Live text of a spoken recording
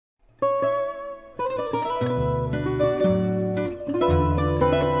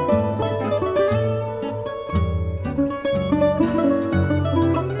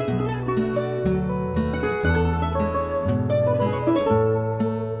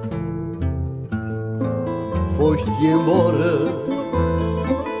foste embora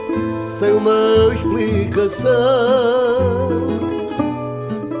sem uma explicação.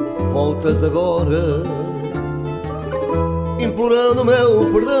 Voltas agora implorando o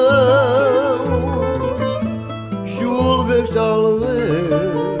meu perdão. Julgas talvez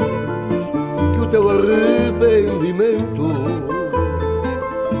que o teu arrependimento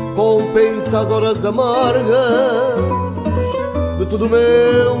compensa as horas amargas de todo o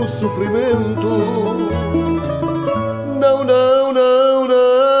meu sofrimento. Não, não, não,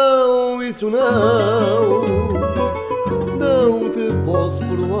 não, isso não, não te posso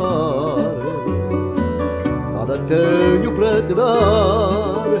perdoar. Nada tenho para te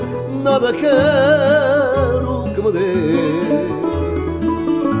dar, nada quero que me dê.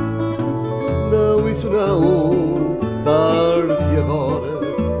 Não, isso não, dar-te agora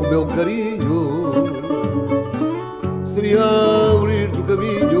o meu carinho seria abrir-te o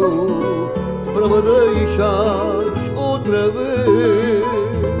caminho para me deixares outra vez.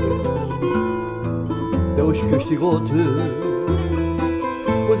 Deus castigou-te,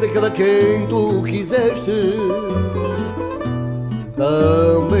 pois aquela quem tu quiseste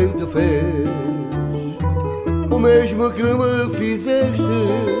também te fez o mesmo que me fizeste.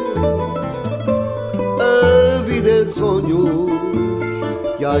 A vida é sonhos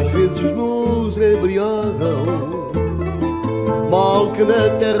que às vezes nos embriagam. Mal que na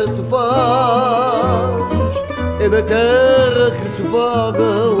terra se faz, é na terra que se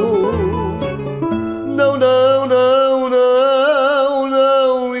pagam. Não, não, não, não,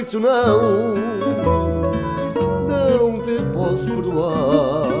 não, isso não, não te posso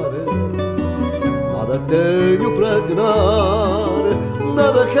perdoar. Nada tenho para te dar,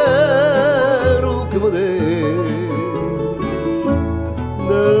 nada quero que me dês.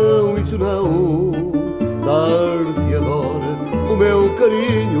 Não, isso não, dar-te agora o meu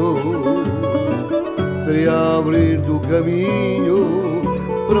carinho seria abrir-te o caminho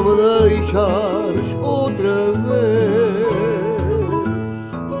para me deixares outra vez.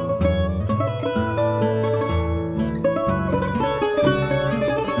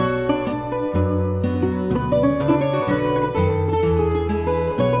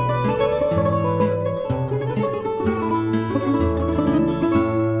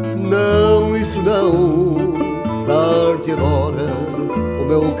 Não, isso não, dar-te agora o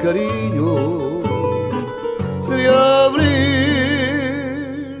meu carinho seria abrir-te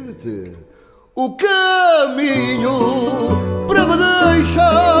o caminho para me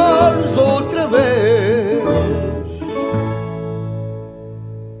deixares outra vez.